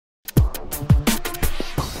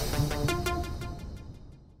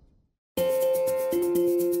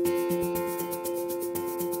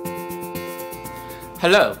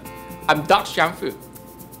Hello, I'm Dr. Xiang Fu,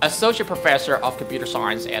 Associate Professor of Computer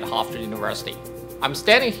Science at Hofstra University. I'm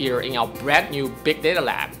standing here in our brand new Big Data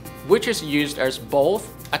Lab, which is used as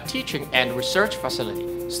both a teaching and research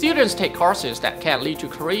facility. Students take courses that can lead to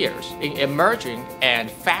careers in emerging and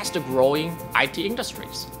faster-growing IT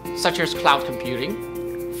industries, such as cloud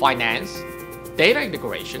computing, finance, data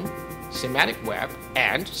integration, semantic web,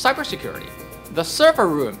 and cybersecurity. The server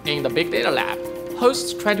room in the Big Data Lab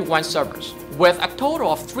hosts 21 servers, with a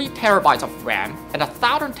total of 3 terabytes of RAM and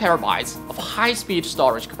 1,000 terabytes of high-speed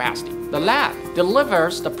storage capacity. The lab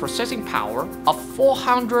delivers the processing power of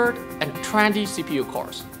 420 CPU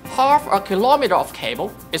cores. Half a kilometer of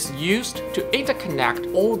cable is used to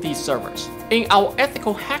interconnect all these servers. In our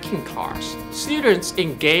ethical hacking class, students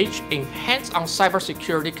engage in hands-on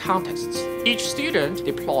cybersecurity contests. Each student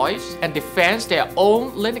deploys and defends their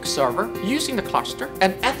own Linux server using the cluster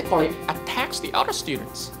and ethically attacks the other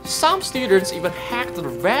students. Some students even hack the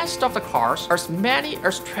rest of the class as many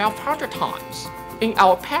as 1,200 times. In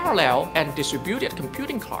our parallel and distributed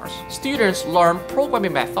computing class, students learn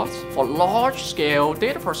programming methods for large-scale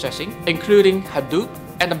data processing, including Hadoop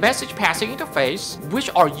and the message passing interface,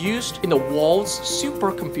 which are used in the world's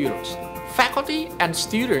supercomputers. Faculty and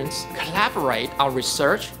students collaborate on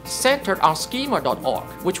research centered on schema.org,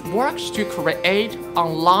 which works to create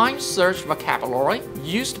online search vocabulary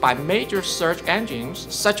used by major search engines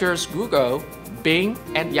such as Google, Bing,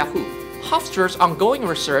 and Yahoo. Hofstra's ongoing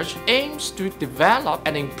research aims to develop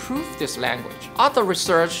and improve this language. Other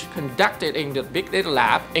research conducted in the Big Data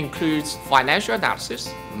Lab includes financial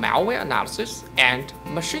analysis, malware analysis, and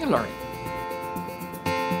machine learning.